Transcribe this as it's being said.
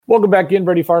Welcome back in,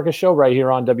 Brady Farkas Show, right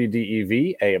here on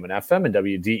WDEV, AM and FM, and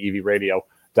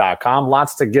WDEVradio.com.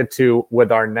 Lots to get to with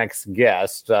our next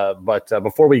guest. But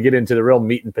before we get into the real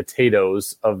meat and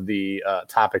potatoes of the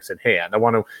topics at hand, I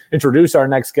want to introduce our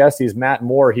next guest. He's Matt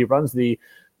Moore. He runs the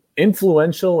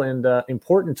influential and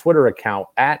important Twitter account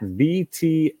at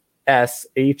VTSHIC.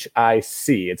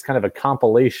 It's kind of a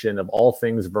compilation of all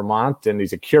things Vermont, and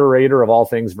he's a curator of all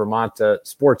things Vermont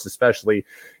sports, especially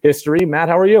history. Matt,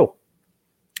 how are you?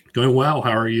 Doing well.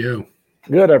 How are you?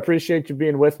 Good. I appreciate you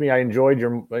being with me. I enjoyed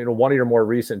your, one of your more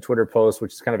recent Twitter posts,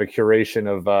 which is kind of a curation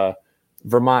of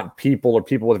Vermont people or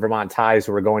people with Vermont ties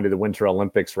who are going to the Winter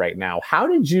Olympics right now. How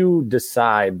did you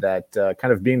decide that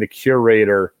kind of being the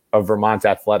curator of Vermont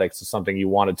athletics is something you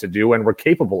wanted to do and were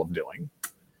capable of doing?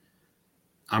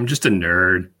 I'm just a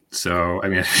nerd. So, I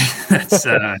mean,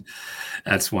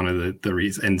 that's one of the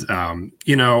reasons.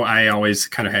 I always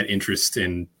kind of had interest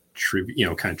in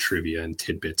trivia and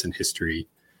tidbits and history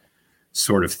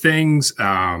sort of things.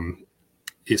 I've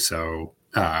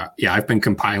been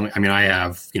compiling. I mean, I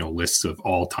have, lists of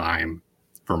all time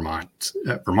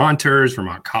Vermonters,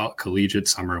 Vermont collegiate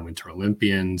summer and winter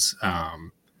Olympians.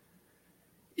 And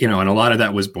a lot of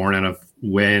that was born out of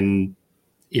when,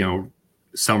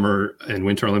 summer and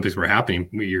winter Olympics were happening.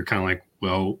 You're kind of like,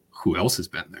 well, who else has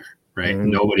been there? Right.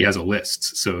 Mm-hmm. Nobody has a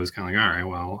list. So it was kind of like, all right,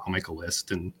 well, I'll make a list.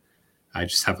 And I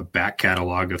just have a back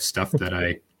catalog of stuff that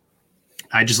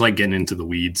I just like getting into the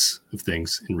weeds of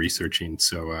things and researching.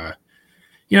 So,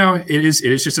 it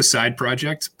is just a side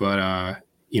project, but, I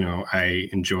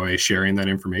enjoy sharing that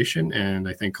information. And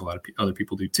I think a lot of other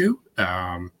people do too,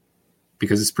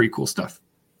 because it's pretty cool stuff.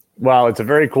 Well, it's a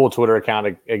very cool Twitter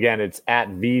account. Again, it's at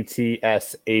VTSHIC.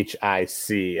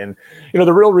 And,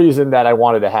 the real reason that I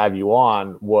wanted to have you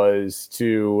on was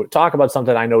to talk about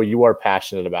something I know you are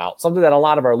passionate about, something that a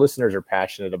lot of our listeners are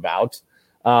passionate about.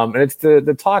 And it's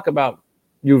the talk about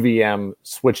UVM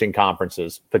switching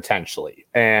conferences potentially.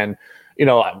 And,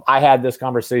 I had this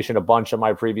conversation a bunch on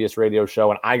my previous radio show,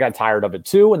 and I got tired of it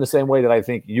too, in the same way that I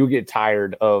think you get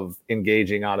tired of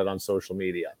engaging on it on social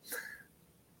media.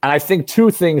 And I think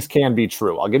two things can be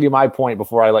true. I'll give you my point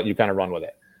before I let you kind of run with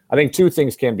it. I think two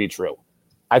things can be true.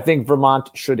 I think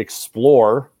Vermont should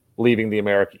explore leaving the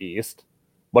America East,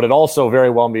 but it also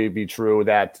very well may be true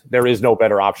that there is no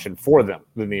better option for them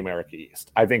than the America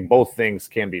East. I think both things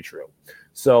can be true.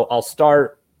 So I'll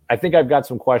start. I think I've got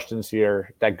some questions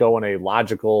here that go in a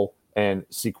logical and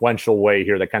sequential way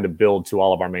here that kind of build to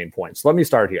all of our main points. So let me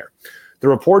start here. The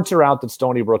reports are out that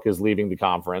Stony Brook is leaving the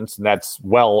conference, and that's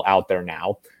well out there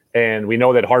now. And we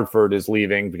know that Hartford is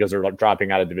leaving because they're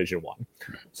dropping out of Division I.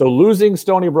 So losing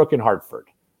Stony Brook and Hartford,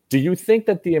 do you think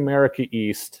that the America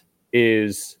East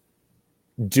is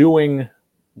doing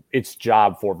its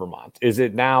job for Vermont? Is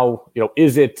it now,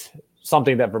 is it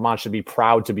something that Vermont should be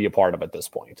proud to be a part of at this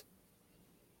point?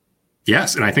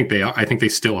 Yes, and I think they are. I think they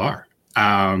still are.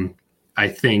 I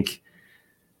think,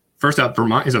 first up,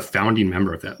 Vermont is a founding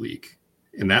member of that league.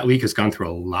 And that league has gone through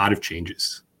a lot of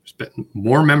changes.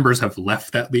 More members have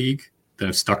left that league than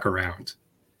have stuck around.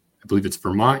 I believe it's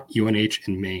Vermont, UNH,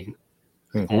 and Maine.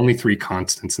 Only three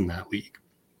constants in that league.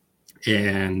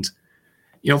 And,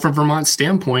 from Vermont's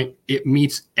standpoint, it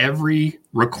meets every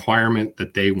requirement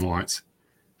that they want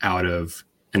out of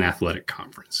an athletic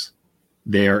conference.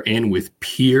 They are in with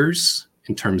peers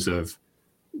in terms of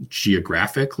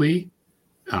geographically.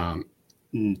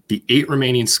 The 8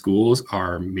 remaining schools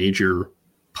are major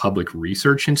public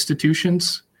research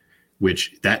institutions,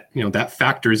 which that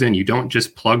factors in. You don't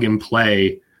just plug and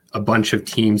play a bunch of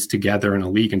teams together in a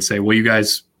league and say, well, you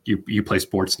guys, you play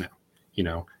sports now.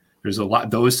 There's a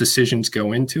lot, those decisions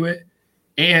go into it.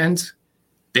 And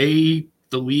the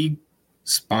league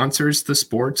sponsors the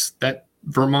sports that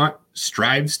Vermont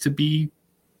strives to be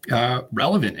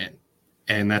relevant in.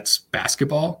 And that's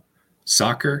basketball,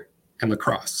 soccer, and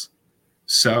lacrosse.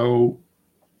 So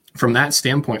from that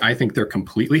standpoint, I think they're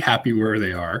completely happy where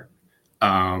they are.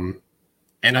 And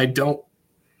I don't,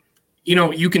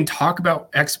 you can talk about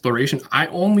exploration. I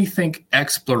only think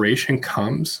exploration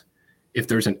comes if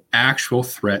there's an actual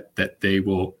threat that the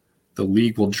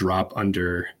league will drop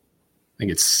under, I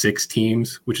think it's 6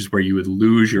 teams, which is where you would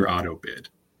lose your auto bid.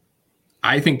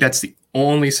 I think that's the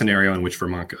only scenario in which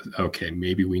Vermont goes, okay,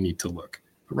 maybe we need to look.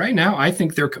 But right now, I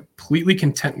think they're completely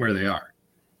content where they are.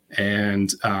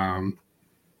 And, from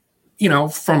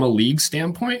a league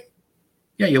standpoint,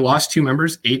 yeah, you lost 2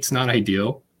 members. 8's not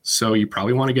ideal. So you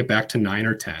probably want to get back to 9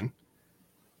 or 10.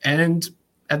 And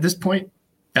at this point,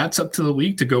 that's up to the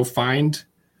league to go find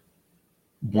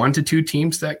 1 to 2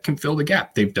 teams that can fill the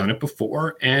gap. They've done it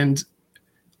before. And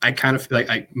I kind of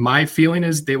my feeling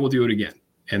is they will do it again,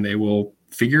 and they will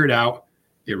figure it out.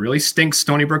 It really stinks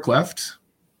Stony Brook left,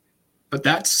 but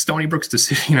that's Stony Brook's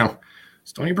decision.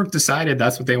 Stony Brook decided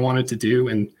that's what they wanted to do,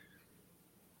 and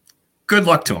good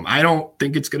luck to them. I don't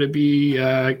think it's going to be,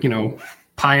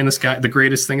 pie in the sky, the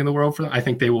greatest thing in the world for them. I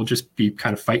think they will just be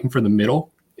kind of fighting for the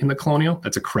middle in the Colonial.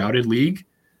 That's a crowded league.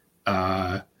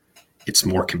 It's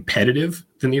more competitive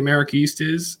than the America East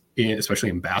is, especially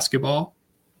in basketball.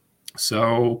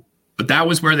 So, but that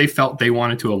was where they felt they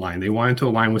wanted to align. They wanted to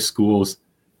align with schools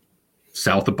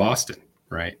south of Boston,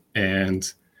 right?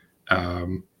 And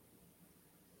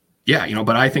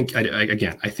but I think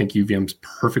I think UVM's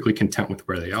perfectly content with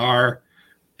where they are,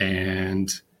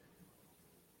 and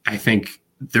I think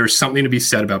there's something to be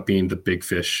said about being the big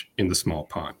fish in the small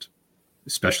pond,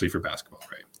 especially for basketball,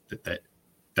 right?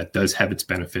 That does have its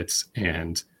benefits,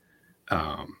 and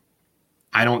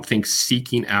I don't think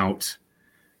seeking out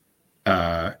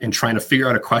and trying to figure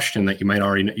out a question that you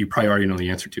probably already know the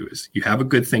answer to is you have a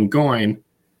good thing going,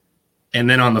 and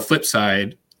then on the flip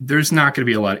side, there's not going to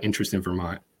be a lot of interest in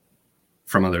Vermont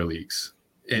from other leagues.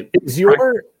 Is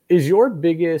your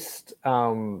biggest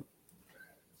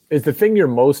is the thing you're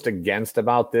most against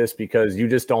about this because you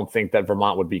just don't think that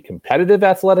Vermont would be competitive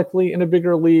athletically in a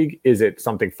bigger league? Is it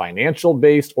something financial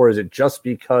based, or is it just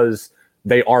because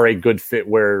they are a good fit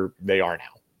where they are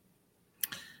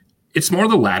now? It's more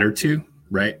the latter two,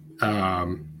 right?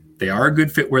 They are a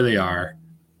good fit where they are.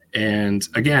 And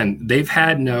again, they've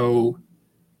had no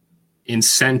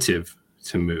incentive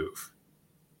to move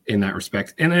in that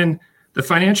respect. And then the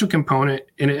financial component,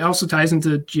 and it also ties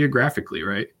into geographically,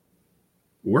 right?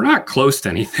 We're not close to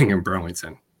anything in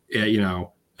Burlington. If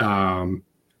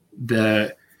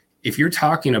you're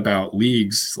talking about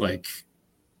leagues, like,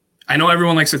 I know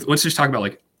everyone likes to, let's just talk about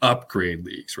like upgrade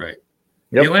leagues, right?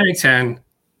 Yep. The Atlantic 10,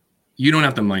 you don't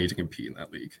have the money to compete in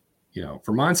that league.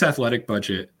 Vermont's athletic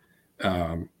budget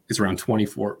is around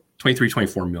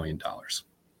 $24 million.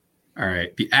 All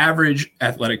right. The average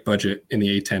athletic budget in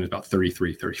the A10 is about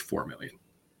 $34 million.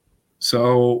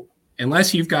 So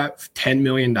unless you've got $10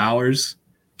 million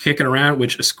kicking around,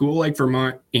 which a school like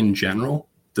Vermont in general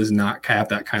does not have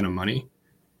that kind of money,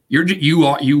 you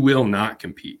will not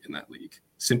compete in that league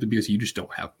simply because you just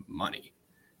don't have money.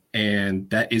 And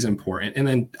that is important. And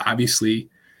then obviously,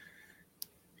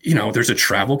 there's a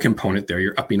travel component there.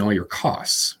 You're upping all your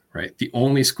costs, right? The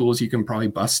only schools you can probably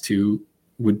bus to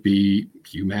would be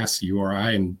UMass,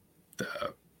 URI, and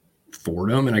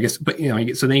Fordham. And I guess, but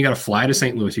so then you got to fly to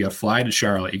St. Louis, you got to fly to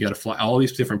Charlotte, you got to fly all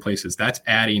these different places. That's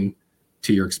adding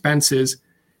to your expenses.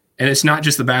 And it's not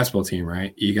just the basketball team,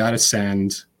 right? You got to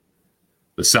send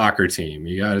the soccer team,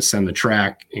 you got to send the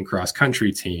track and cross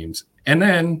country teams. And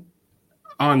then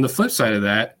on the flip side of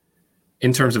that,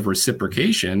 in terms of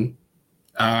reciprocation,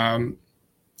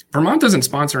 Vermont doesn't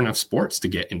sponsor enough sports to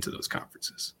get into those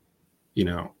conferences. They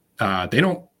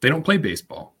don't play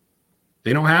baseball.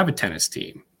 They don't have a tennis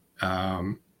team.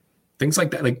 Things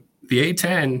like that. Like the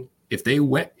A10, if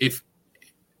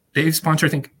they sponsor, I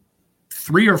think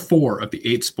 3 or 4 of the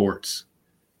 8 sports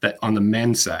that on the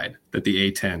men's side that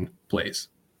the A10 plays.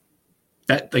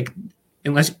 That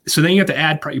so then you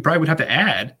probably would have to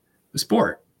add the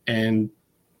sport, and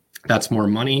that's more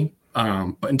money.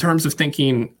 But in terms of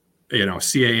thinking,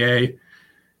 CAA,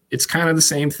 it's kind of the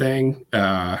same thing.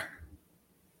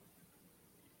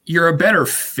 You're a better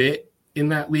fit in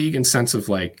that league in sense of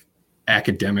like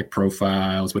academic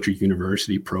profiles, what your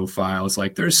university profiles,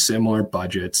 like there's similar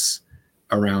budgets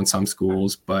around some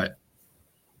schools, but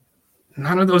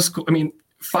none of those schools,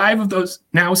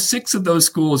 6 of those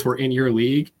schools were in your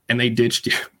league and they ditched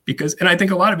you and I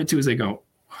think a lot of it too is they go,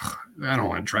 I don't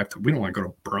want to we don't want to go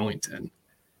to Burlington,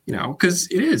 because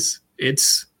it's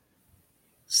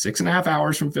 6.5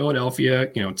 hours from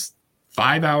Philadelphia, it's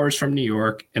 5 hours from New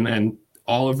York, and then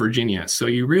all of Virginia. So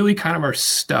you really kind of are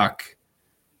stuck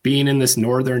being in this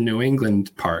northern New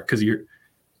England part, because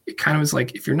it kind of is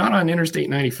like, if you're not on Interstate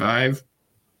 95,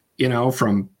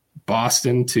 from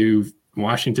Boston to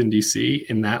Washington, D.C.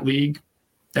 in that league,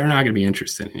 they're not going to be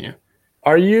interested in you.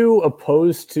 Are you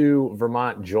opposed to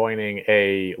Vermont joining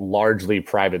a largely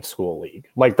private school league?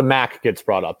 Like the MAC gets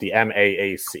brought up, the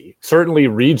MAAC. Certainly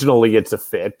regionally it's a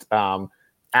fit.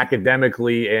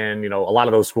 Academically, and a lot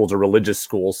of those schools are religious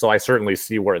schools, so I certainly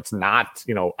see where it's not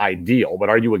ideal. But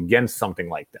are you against something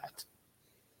like that?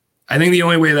 I think the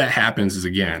only way that happens is,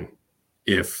 again,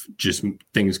 if just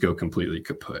things go completely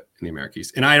kaput in the America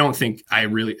East. And I don't think I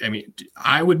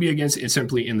would be against it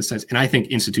simply in the sense, and I think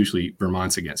institutionally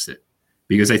Vermont's against it,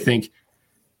 because I think,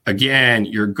 again,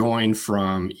 you're going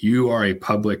from, you are a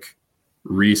public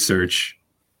research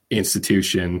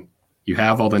institution, you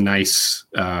have all the nice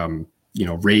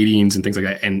ratings and things like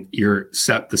that, and you're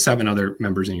the 7 other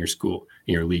members in your school,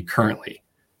 in your league currently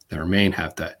that remain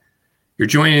have that. You're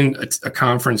joining a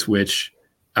conference which,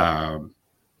 has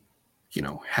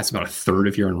about a third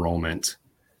of your enrollment.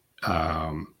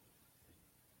 And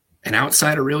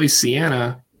outside of really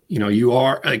Siena, you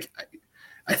are like,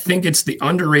 I think it's the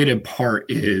underrated part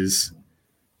is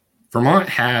Vermont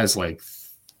has like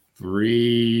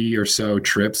 3 or so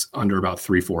trips under about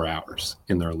 3-4 hours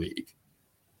in their league.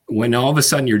 When all of a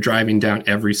sudden you're driving down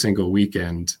every single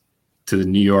weekend to the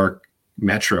New York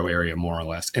metro area, more or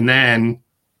less, and then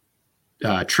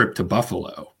trip to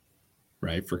Buffalo,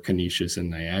 right, for Canisius and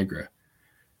Niagara,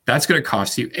 that's going to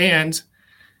cost you. And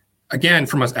again,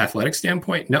 from an athletic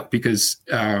standpoint, no, because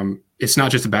it's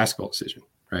not just a basketball decision,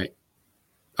 right?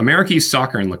 American East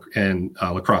soccer and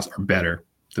lacrosse are better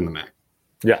than the MAC.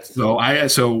 Yes.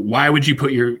 So why would you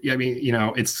put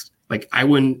it's like I'd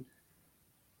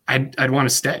want to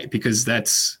stay because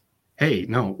that's, hey,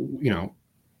 no,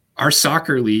 our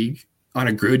soccer league on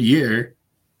a good year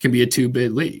can be a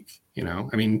 2-bid league.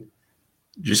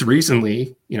 Just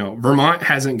recently, Vermont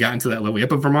hasn't gotten to that level yet,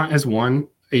 but Vermont has won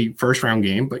a first round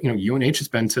game. But UNH has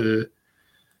been to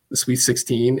the Sweet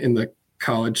 16 in the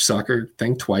college soccer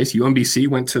thing twice. UMBC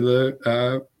went to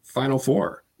the Final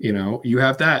Four. You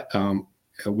have that.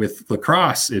 With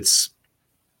lacrosse, it's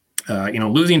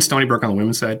losing Stony Brook on the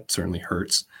women's side certainly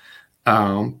hurts.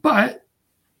 But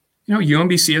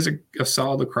UMBC has a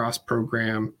solid lacrosse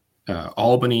program.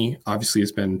 Albany obviously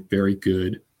has been very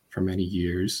good for many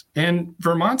years, and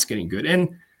Vermont's getting good.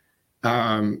 And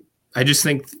I just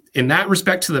think in that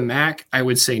respect to the MAC, I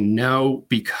would say no,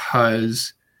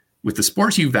 because with the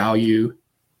sports you value,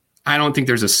 I don't think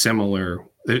there's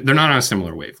they're not on a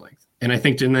similar wavelength. And I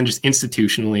think, and then just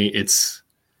institutionally, it's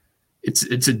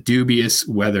a dubious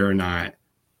whether or not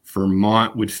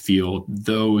Vermont would feel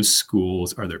those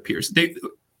schools are their peers. They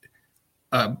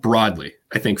broadly,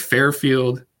 I think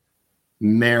Fairfield,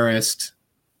 Marist,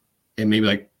 and maybe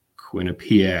like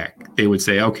Quinnipiac, they would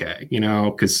say, okay,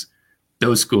 because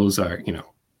those schools are,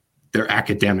 they're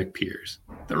academic peers.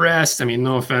 The rest,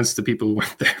 no offense to people who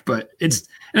went there, but it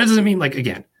doesn't mean, like,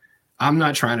 again, I'm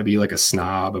not trying to be like a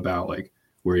snob about like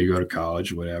where you go to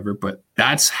college, whatever, but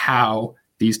that's how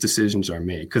these decisions are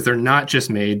made, because they're not just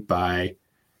made from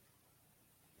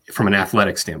an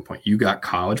athletic standpoint. You got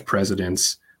college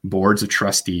presidents, boards of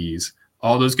trustees,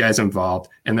 all those guys involved,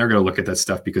 and they're going to look at that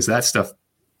stuff because that stuff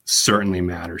certainly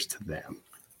matters to them,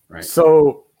 right?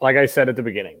 So, like I said at the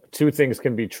beginning, 2 things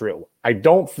can be true. I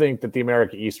don't think that the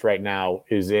America East right now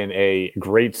is in a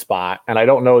great spot, and I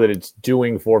don't know that it's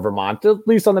doing for Vermont, at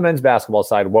least on the men's basketball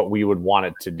side, what we would want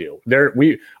it to do.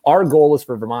 Our goal is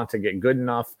for Vermont to get good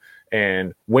enough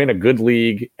and win a good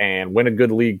league and win a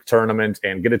good league tournament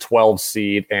and get a 12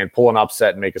 seed and pull an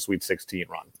upset and make a Sweet 16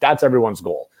 run. That's everyone's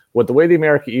goal. With the way the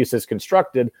America East is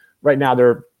constructed right now,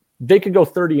 they could go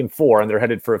 30-4 and they're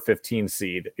headed for a 15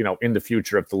 seed, in the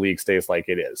future if the league stays like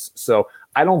it is. So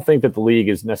I don't think that the league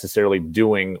is necessarily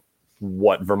doing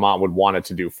what Vermont would want it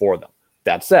to do for them.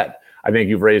 That said, I think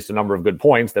you've raised a number of good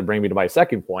points that bring me to my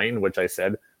second point, in which I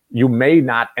said you may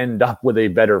not end up with a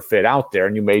better fit out there,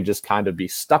 and you may just kind of be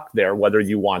stuck there, whether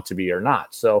you want to be or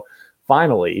not. So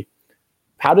finally,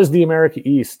 how does the America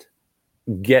East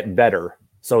get better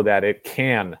so that it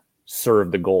can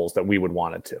serve the goals that we would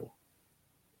want it to?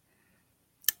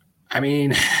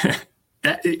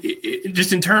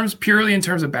 Just purely in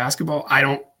terms of basketball,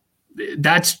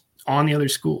 that's on the other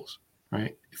schools,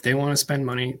 right? If they want to spend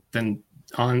money then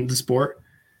on the sport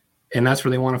and that's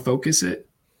where they want to focus it,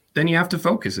 then you have to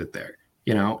focus it there,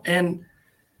 and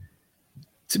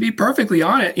to be perfectly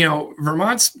honest,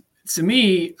 Vermont's, to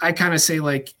me, I kind of say,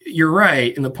 like, you're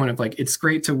right in the point of, like, it's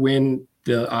great to win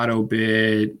the auto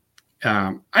bid.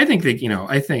 I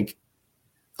think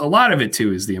a lot of it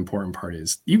too is the important part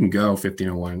is you can go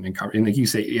 15-1 and cover. And like you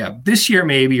say, yeah, this year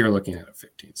maybe you're looking at a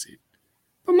 15 seed,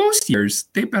 but most years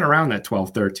they've been around that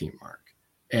 12-13 mark,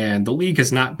 and the league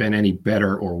has not been any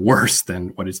better or worse than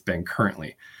what it's been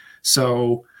currently.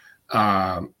 So,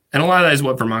 and a lot of that is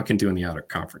what Vermont can do in the out of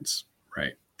conference,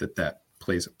 right? That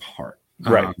plays a part,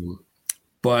 right?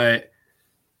 But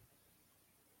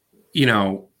who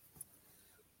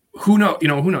knows,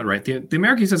 right? The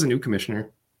America East has a new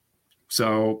commissioner.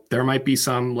 So there might be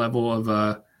some level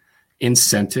of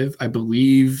incentive. I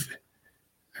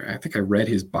think I read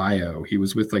his bio. He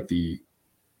was with like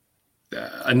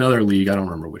another league. I don't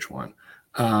remember which one.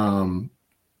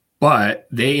 But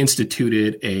they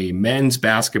instituted a men's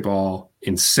basketball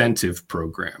incentive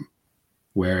program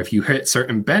where if you hit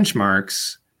certain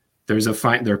benchmarks, there's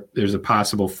a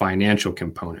possible financial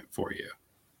component for you.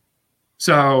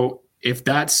 So if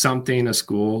that's something a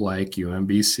school like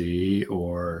UMBC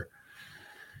or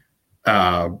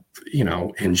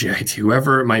NJIT,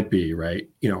 whoever it might be, right?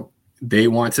 The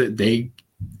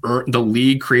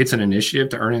league creates an initiative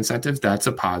to earn incentives. That's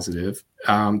a positive.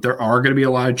 There are going to be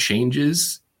a lot of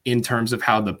changes in terms of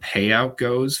how the payout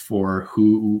goes for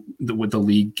what the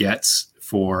league gets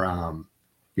for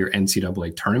your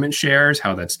NCAA tournament shares,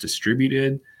 how that's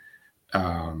distributed.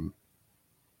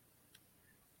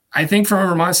 I think from a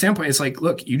Vermont standpoint, it's like,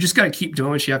 look, you just got to keep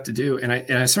doing what you have to do. And at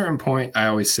a certain point, I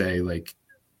always say, like,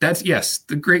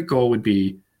 the great goal would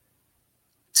be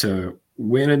to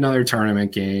win another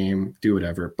tournament game, do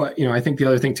whatever. But, I think the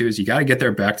other thing too is you got to get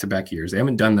there back-to-back years. They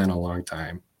haven't done that in a long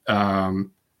time.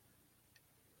 And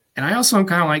I also am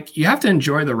kind of like, you have to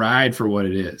enjoy the ride for what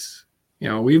it is.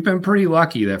 We've been pretty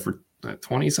lucky that for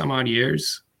 20 some odd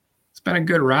years, it's been a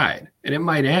good ride, and it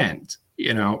might end,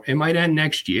 it might end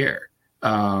next year.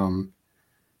 The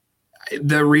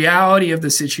reality of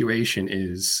the situation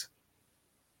is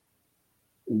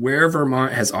where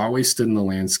Vermont has always stood in the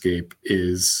landscape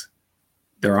is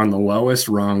they're on the lowest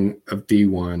rung of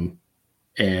D1,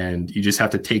 and you just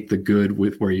have to take the good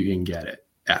with where you can get it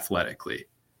athletically.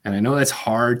 And I know that's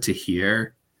hard to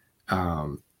hear,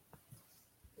 but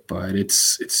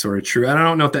it's sort of true. I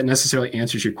don't know if that necessarily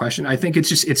answers your question. I think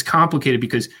it's complicated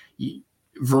because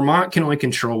Vermont can only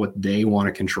control what they want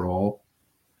to control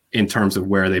in terms of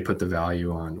where they put the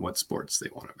value on what sports they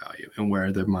want to value and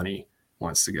where the money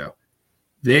wants to go.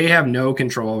 They have no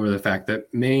control over the fact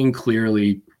that Maine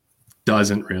clearly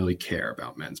doesn't really care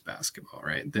about men's basketball,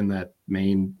 right? Then that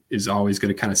Maine is always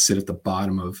going to kind of sit at the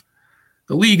bottom of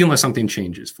the league unless something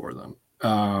changes for them.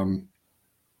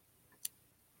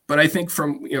 But I think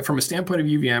from a standpoint of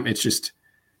UVM, it's just,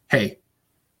 hey,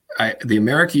 the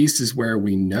America East is where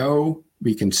we know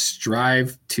we can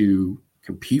strive to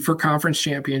compete for conference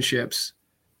championships,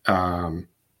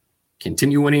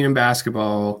 continue winning in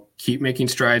basketball, keep making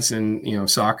strides in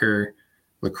soccer,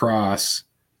 lacrosse,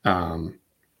 and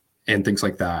things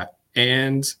like that.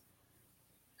 And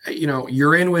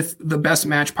you're in with the best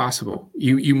match possible.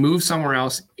 You move somewhere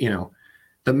else,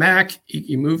 the MAC,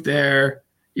 you move there,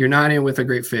 you're not in with a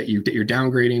great fit. You're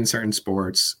downgrading certain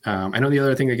sports. I know the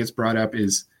other thing that gets brought up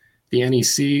is the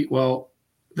NEC. Well,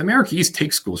 the America East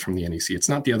takes schools from the NEC. It's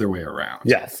not the other way around.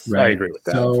 Yes, right? I agree with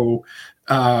that. So,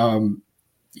 so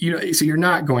you're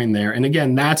not going there. And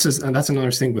again, that's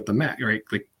another thing with the MAC, right?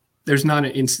 Like, there's not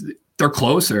they're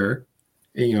closer.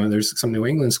 There's some New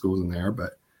England schools in there,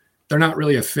 but they're not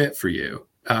really a fit for you.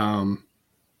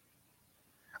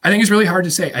 I think it's really hard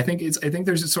to say. I think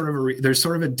there's sort of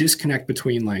a disconnect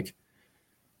between like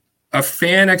a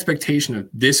fan expectation of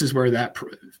this is where that,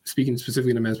 speaking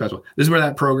specifically to men's basketball, this is where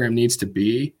that program needs to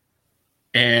be.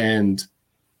 And,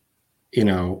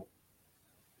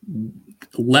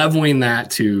 leveling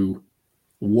that to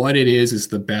what it is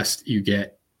the best you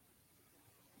get.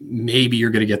 Maybe you're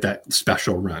going to get that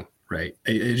special run, right?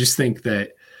 I just think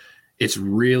that it's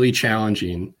really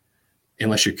challenging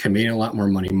unless you're committing a lot more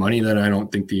money that I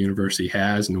don't think the university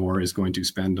has, nor is going to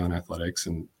spend on athletics.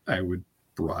 And I would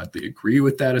broadly agree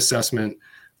with that assessment.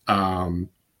 So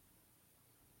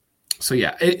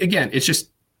yeah, it's just,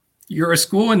 you're a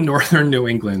school in Northern New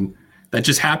England that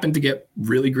just happened to get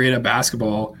really great at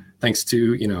basketball, thanks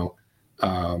to,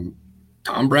 Tom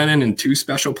Brennan and two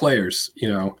special players,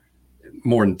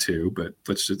 more than two, but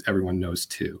everyone knows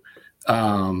two.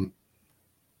 And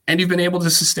you've been able to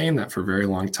sustain that for a very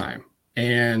long time.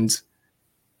 And,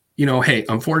 hey,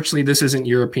 unfortunately, this isn't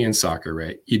European soccer,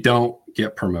 right? You don't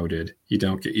get promoted. You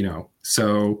don't get,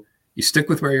 so you stick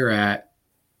with where you're at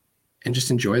and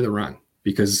just enjoy the run,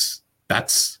 because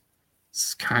that's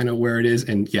kind of where it is.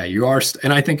 And yeah, you are.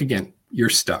 And I think, again, you're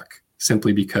stuck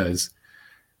simply because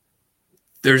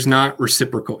there's not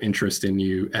reciprocal interest in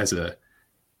you as a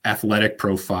athletic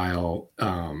profile,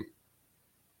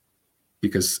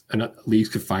 because leagues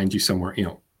could find you somewhere,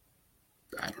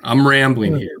 I'm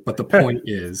rambling here, but the point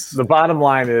is, the bottom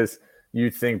line is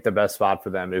you think the best spot for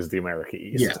them is the America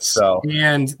East. Yes. So,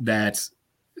 and that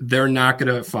they're not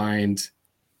going to find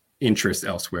interest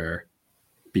elsewhere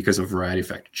because of a variety of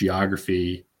factors,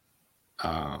 geography.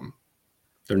 They're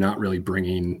not really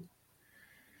bringing,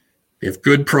 they have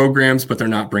good programs, but they're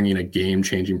not bringing a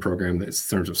game-changing program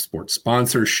that's in terms of sports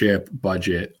sponsorship,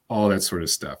 budget, all that sort of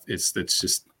stuff. It's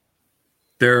just,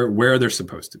 they're where they're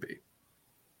supposed to be.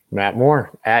 Matt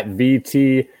Moore at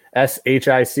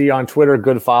VTSHIC on Twitter.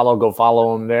 Good follow. Go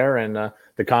follow him there. And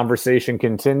the conversation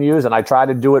continues. And I try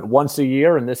to do it once a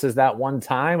year, and this is that one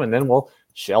time. And then we'll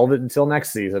shelve it until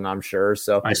next season, I'm sure.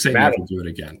 So I say Matt, never do it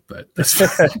again, but that's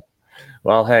fine.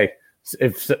 Well, hey,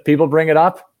 if people bring it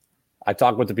up, I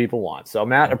talk what the people want. So,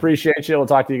 Matt, appreciate you. We'll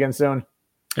talk to you again soon.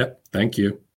 Yep. Thank you.